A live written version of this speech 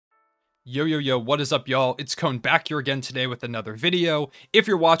Yo, what is up, y'all? It's Cone back here again today with another video. If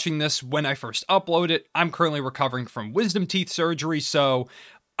you're watching this when I first upload it, I'm currently recovering from wisdom teeth surgery, so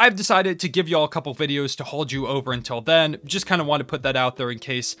I've decided to give y'all a couple videos to hold you over until then. Just kind of want to put that out there in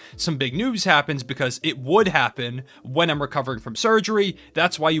case some big news happens, because it would happen when I'm recovering from surgery.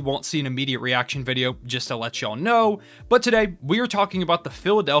 That's why you won't see an immediate reaction video, just to let y'all know. But today, we are talking about the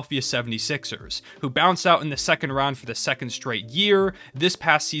Philadelphia 76ers, who bounced out in the second round for the second straight year this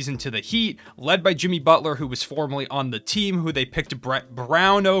past season to the Heat, led by Jimmy Butler, who was formerly on the team, who they picked Brett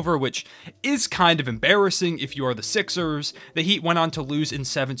Brown over, which is kind of embarrassing if you are the Sixers. The Heat went on to lose in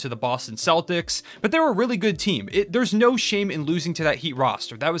 7 to the Boston Celtics, but they were a really good team. There's no shame in losing to that Heat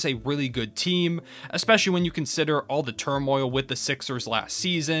roster. That was a really good team, especially when you consider all the turmoil with the Sixers last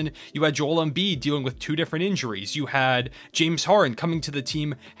season. You had Joel Embiid dealing with 2 different injuries. You had James Harden coming to the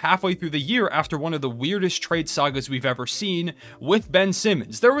team halfway through the year after one of the weirdest trade sagas we've ever seen with Ben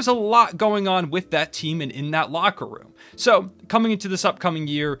Simmons. There was a lot going on with that team and in that locker room. So coming into this upcoming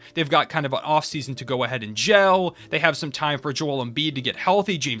year, they've got kind of an offseason to go ahead and gel. They have some time for Joel Embiid to get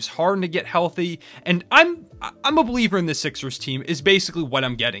healthy, James Harden to get healthy, and I'm a believer in the Sixers team is basically what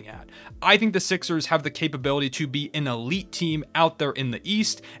I'm getting at. I think the Sixers have the capability to be an elite team out there in the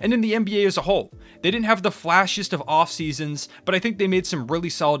East and in the NBA as a whole. They didn't have the flashiest of off seasons, but I think they made some really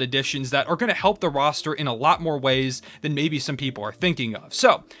solid additions that are going to help the roster in a lot more ways than maybe some people are thinking of.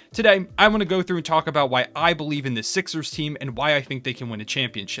 So today, I want to go through and talk about why I believe in the Sixers team and why I think they can win a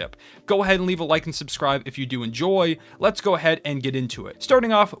championship. Go ahead and leave a like and subscribe if you do enjoy. Let's go ahead and get into it.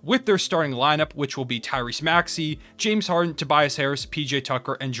 Starting off with their starting lineup, which will be Tyrese Maxey, James Harden, Tobias Harris, PJ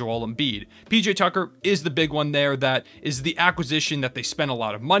Tucker, and Joel Embiid. PJ Tucker is the big one there. That is the acquisition that they spent a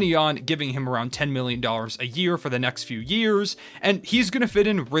lot of money on, giving him around $10 million a year for the next few years, and he's going to fit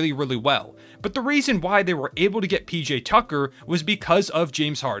in really, really well. But the reason why they were able to get PJ Tucker was because of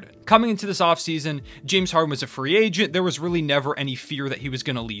James Harden. Coming into this offseason, James Harden was a free agent. There was really never any fear that he was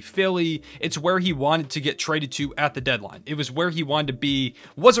going to leave Philly. It's where he wanted to get traded to at the deadline. It was where he wanted to be.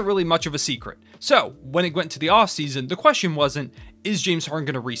 Wasn't really much of a secret. So when it went to the offseason, the question wasn't, is James Harden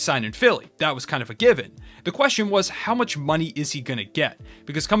going to re-sign in Philly? That was kind of a given. The question was, how much money is he going to get?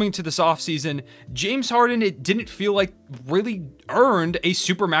 Because coming into this offseason, James Harden, it didn't feel like really earned a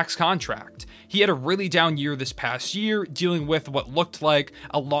supermax contract. He had a really down year this past year, dealing with what looked like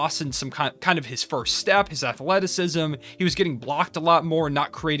a loss in some kind of his first step, his athleticism. He was getting blocked a lot more,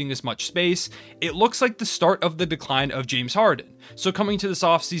 not creating as much space. It looks like the start of the decline of James Harden. So coming to this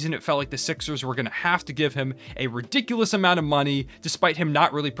offseason, it felt like the Sixers were going to have to give him a ridiculous amount of money, despite him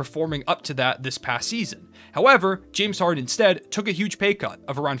not really performing up to that this past season. However, James Harden instead took a huge pay cut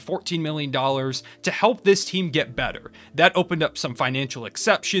of around $14 million to help this team get better. That opened up some financial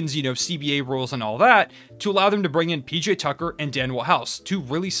exceptions, CBA rules and all that, to allow them to bring in PJ Tucker and Danuel House, 2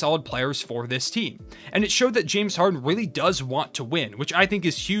 really solid players for this team. And it showed that James Harden really does want to win, which I think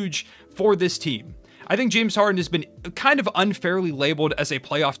is huge for this team. I think James Harden has been kind of unfairly labeled as a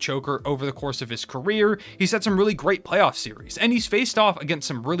playoff choker over the course of his career. He's had some really great playoff series, and he's faced off against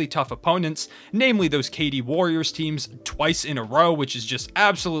some really tough opponents, namely those KD Warriors teams twice in a row, which is just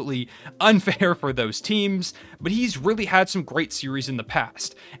absolutely unfair for those teams, but he's really had some great series in the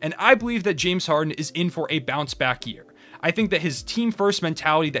past, and I believe that James Harden is in for a bounce back year. I think that his team first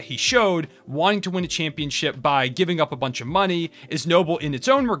mentality that he showed, wanting to win a championship by giving up a bunch of money, is noble in its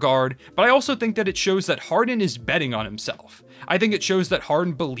own regard, but I also think that it shows that Harden is betting on himself. I think it shows that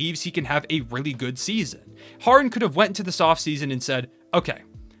Harden believes he can have a really good season. Harden could have went into this offseason and said, okay,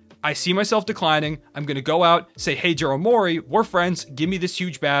 I see myself declining. I'm going to go out, say, hey, Daryl Morey, we're friends. Give me this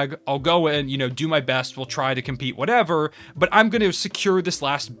huge bag. I'll go in, do my best. We'll try to compete, whatever, but I'm going to secure this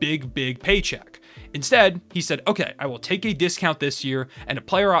last big paycheck. Instead, he said, okay, I will take a discount this year and a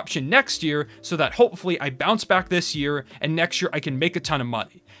player option next year so that hopefully I bounce back this year and next year I can make a ton of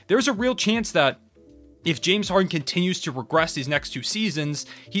money. There's a real chance that if James Harden continues to regress these next 2 seasons,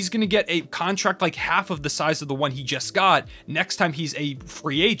 he's going to get a contract like half of the size of the one he just got next time he's a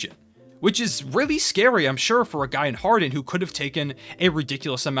free agent, which is really scary, I'm sure, for a guy in Harden who could have taken a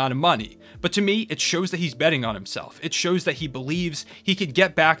ridiculous amount of money. But to me, it shows that he's betting on himself. It shows that he believes he could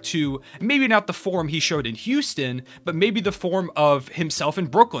get back to maybe not the form he showed in Houston, but maybe the form of himself in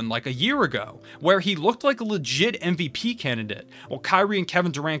Brooklyn like a year ago, where he looked like a legit MVP candidate. While Kyrie and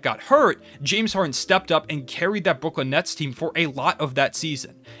Kevin Durant got hurt, James Harden stepped up and carried that Brooklyn Nets team for a lot of that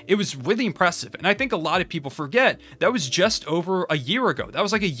season. It was really impressive, and I think a lot of people forget that was just over a year ago. That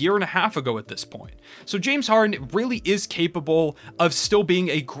was like a year and a half half ago at this point. So James Harden really is capable of still being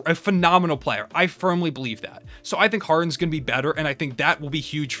a phenomenal player. I firmly believe that. So I think Harden's going to be better, and I think that will be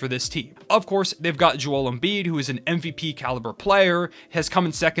huge for this team. Of course, they've got Joel Embiid, who is an MVP caliber player, has come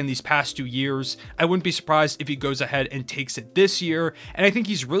in second these past 2 years. I wouldn't be surprised if he goes ahead and takes it this year, and I think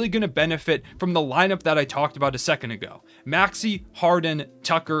he's really going to benefit from the lineup that I talked about a second ago. Maxey, Harden,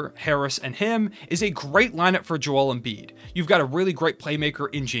 Tucker, Harris, and him is a great lineup for Joel Embiid. You've got a really great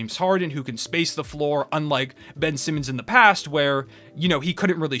playmaker in James Harden who can space the floor, unlike Ben Simmons in the past where, you know, he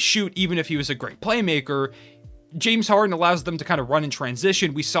couldn't really shoot even if he was a great playmaker. James Harden allows them to kind of run in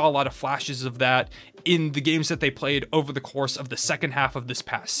transition. We saw a lot of flashes of that in the games that they played over the course of the second half of this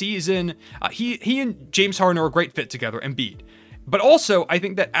past season. He and James Harden are a great fit together, Embiid. But also, I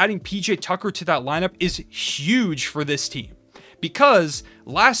think that adding PJ Tucker to that lineup is huge for this team. Because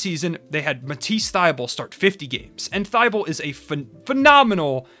last season, they had Matisse Thybulle start 50 games, and Thybulle is a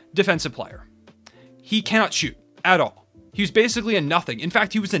phenomenal defensive player. He cannot shoot at all. He was basically a nothing. In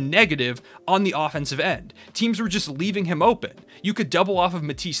fact, he was a negative on the offensive end. Teams were just leaving him open. You could double off of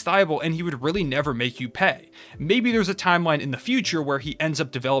Matisse Thybulle and he would really never make you pay. Maybe there's a timeline in the future where he ends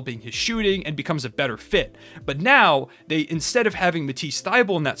up developing his shooting and becomes a better fit. But now, they, instead of having Matisse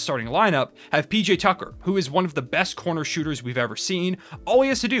Thybulle in that starting lineup, have PJ Tucker, who is one of the best corner shooters we've ever seen. All he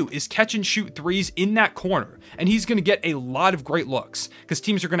has to do is catch and shoot threes in that corner, and he's going to get a lot of great looks, because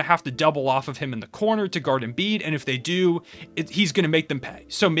teams are going to have to double off of him in the corner to guard Embiid, and if they do, he's going to make them pay.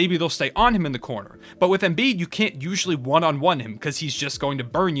 So maybe they'll stay on him in the corner. But with Embiid, you can't usually one-on-one him because he's just going to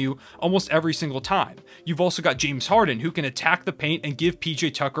burn you almost every single time. You've also got James Harden, who can attack the paint and give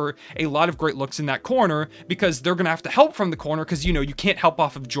PJ Tucker a lot of great looks in that corner because they're going to have to help from the corner because, you know, you can't help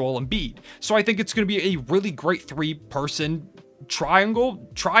off of Joel Embiid. So I think it's going to be a really great three-person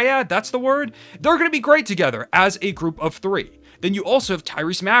triad, that's the word. They're going to be great together as a group of three. Then you also have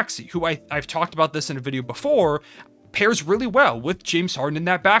Tyrese Maxey, who I've talked about this in a video before, pairs really well with James Harden in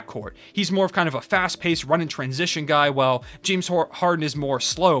that backcourt. He's more of kind of a fast-paced run and transition guy, while James Harden is more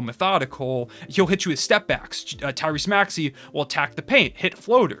slow, methodical. He'll hit you with step backs. Tyrese Maxey will attack the paint, hit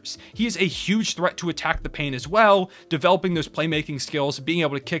floaters. He is a huge threat to attack the paint as well, developing those playmaking skills, being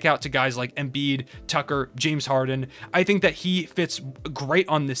able to kick out to guys like Embiid, Tucker, James Harden. I think that he fits great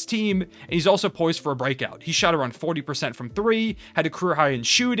on this team, and he's also poised for a breakout. He shot around 40% from three, had a career high in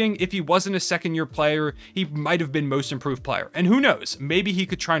shooting. If he wasn't a second-year player, he might have been most improved player. And who knows, maybe he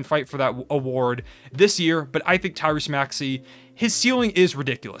could try and fight for that award this year, but I think Tyrese Maxey, his ceiling is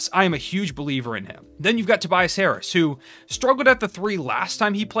ridiculous. I am a huge believer in him. Then you've got Tobias Harris, who struggled at the three last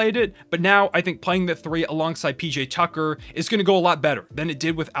time he played it, but now I think playing the three alongside PJ Tucker is going to go a lot better than it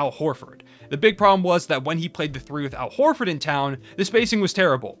did with Al Horford. The big problem was that when he played the three with Al Horford in town, the spacing was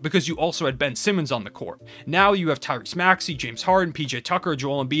terrible because you also had Ben Simmons on the court. Now you have Tyrese Maxey, James Harden, PJ Tucker,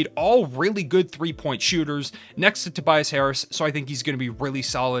 Joel Embiid, all really good three-point shooters next to Tobias Harris, so I think he's going to be really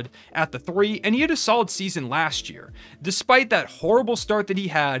solid at the three, and he had a solid season last year. Despite that horrible start that he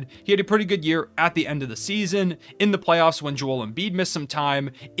had a pretty good year at the end of the season. In the playoffs, when Joel Embiid missed some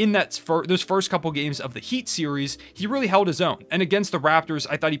time, in those first couple games of the Heat series, he really held his own. And against the Raptors,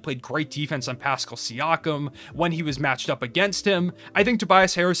 I thought he played great defense on Pascal Siakam when he was matched up against him. I think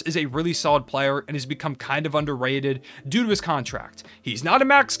Tobias Harris is a really solid player and has become kind of underrated due to his contract. He's not a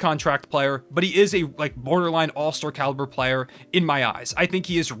max contract player, but he is a borderline all-star caliber player in my eyes. I think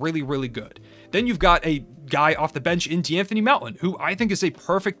he is really, really good. Then you've got a guy off the bench in De'Anthony Melton, who I think is a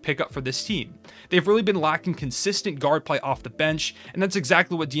perfect pickup for this team. They've really been lacking consistent guard play off the bench, and that's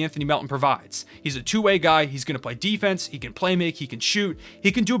exactly what De'Anthony Melton provides. He's a two-way guy, he's going to play defense, he can play make, he can shoot,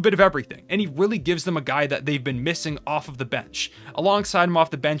 he can do a bit of everything, and he really gives them a guy that they've been missing off of the bench. Alongside him off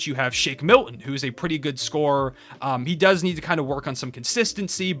the bench, you have Shake Milton, who is a pretty good scorer. He does need to kind of work on some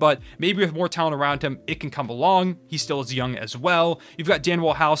consistency, but maybe with more talent around him, it can come along. He still is young as well. You've got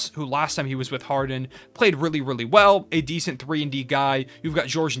Danuel House, who last time he was with Harden, played really, really well, a decent 3-and-D guy. You've got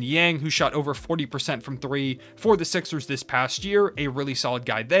Georges Niang, who shot over 40% from three for the Sixers this past year, a really solid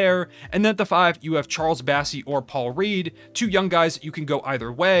guy there. And then at the 5, you have Charles Bassey or Paul Reed, two young guys. You can go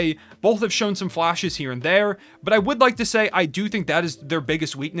either way. Both have shown some flashes here and there, but I would like to say I do think that is their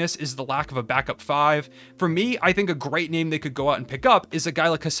biggest weakness, is the lack of a backup 5. For me, I think a great name they could go out and pick up is a guy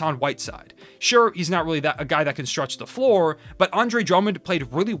like Hassan Whiteside. Sure, he's not really a guy that can stretch the floor, but Andre Drummond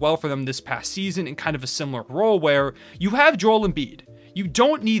played really well for them this past season in kind of a similar role where you have Joel Embiid. You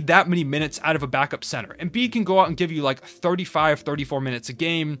don't need that many minutes out of a backup center. Embiid can go out and give you 35, 34 minutes a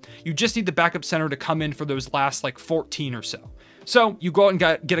game. You just need the backup center to come in for those last 14 or so. So you go out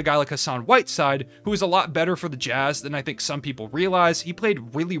and get a guy like Hassan Whiteside, who is a lot better for the Jazz than I think some people realize. He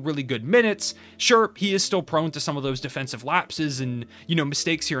played really, really good minutes. Sure, he is still prone to some of those defensive lapses and,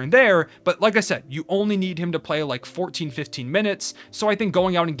 mistakes here and there, but like I said, you only need him to play like 14, 15 minutes, so I think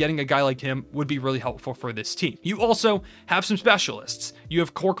going out and getting a guy like him would be really helpful for this team. You also have some specialists. You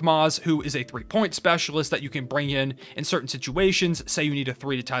have Korkmaz, who is a three-point specialist that you can bring in certain situations. Say you need a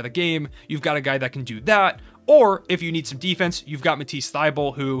three to tie the game, you've got a guy that can do that. Or if you need some defense, you've got Matisse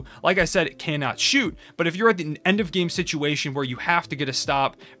Thybulle, who, like I said, cannot shoot. But if you're at the end of game situation where you have to get a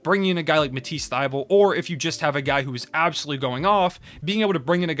stop, bringing in a guy like Matisse Thybulle, or if you just have a guy who is absolutely going off, being able to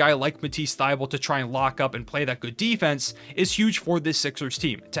bring in a guy like Matisse Thybulle to try and lock up and play that good defense is huge for this Sixers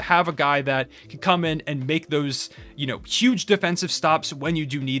team. To have a guy that can come in and make those, huge defensive stops when you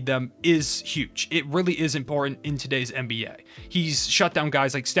do need them is huge. It really is important in today's NBA. He's shut down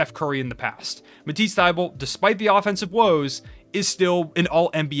guys like Steph Curry in the past. Matisse Thybulle, despite the offensive woes, is still an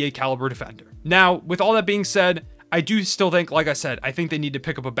all-NBA caliber defender. Now, with all that being said, I do still think, like I said, I think they need to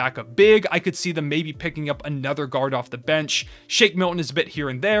pick up a backup big. I could see them maybe picking up another guard off the bench. Shake Milton is a bit here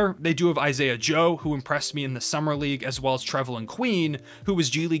and there. They do have Isaiah Joe, who impressed me in the Summer League, as well as Trevelin Queen, who was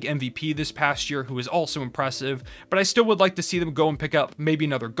G League MVP this past year, who is also impressive. But I still would like to see them go and pick up maybe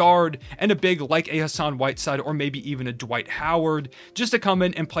another guard and a big like a Hassan Whiteside or maybe even a Dwight Howard, just to come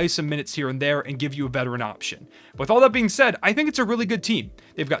in and play some minutes here and there and give you a veteran option. With all that being said, I think it's a really good team.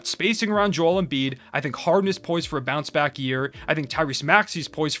 They've got spacing around Joel Embiid. I think Harden is poised for a bounce back year. I think Tyrese Maxey is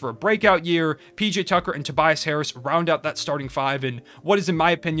poised for a breakout year. PJ Tucker and Tobias Harris round out that starting five in what is, in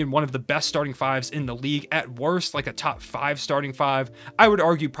my opinion, one of the best starting fives in the league. At worst, like a top 5 starting 5. I would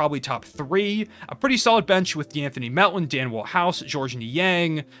argue probably top 3. A pretty solid bench with D'Anthony Melton, Danuel House, Georges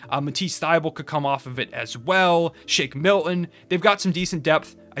Niang. Matisse Thybulle could come off of it as well. Shake Milton. They've got some decent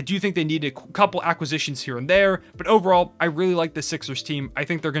depth. I do think they need a couple acquisitions here and there, but overall, I really like the Sixers team. I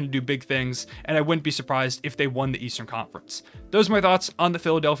think they're going to do big things, and I wouldn't be surprised if they won the Eastern Conference. Those are my thoughts on the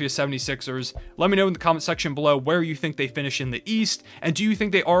Philadelphia 76ers. Let me know in the comment section below where you think they finish in the East, and do you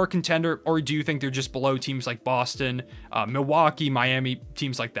think they are a contender, or do you think they're just below teams like Boston, Milwaukee, Miami,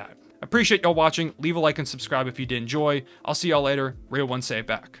 teams like that? I appreciate y'all watching. Leave a like and subscribe if you did enjoy. I'll see y'all later. Real One, say it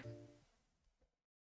back.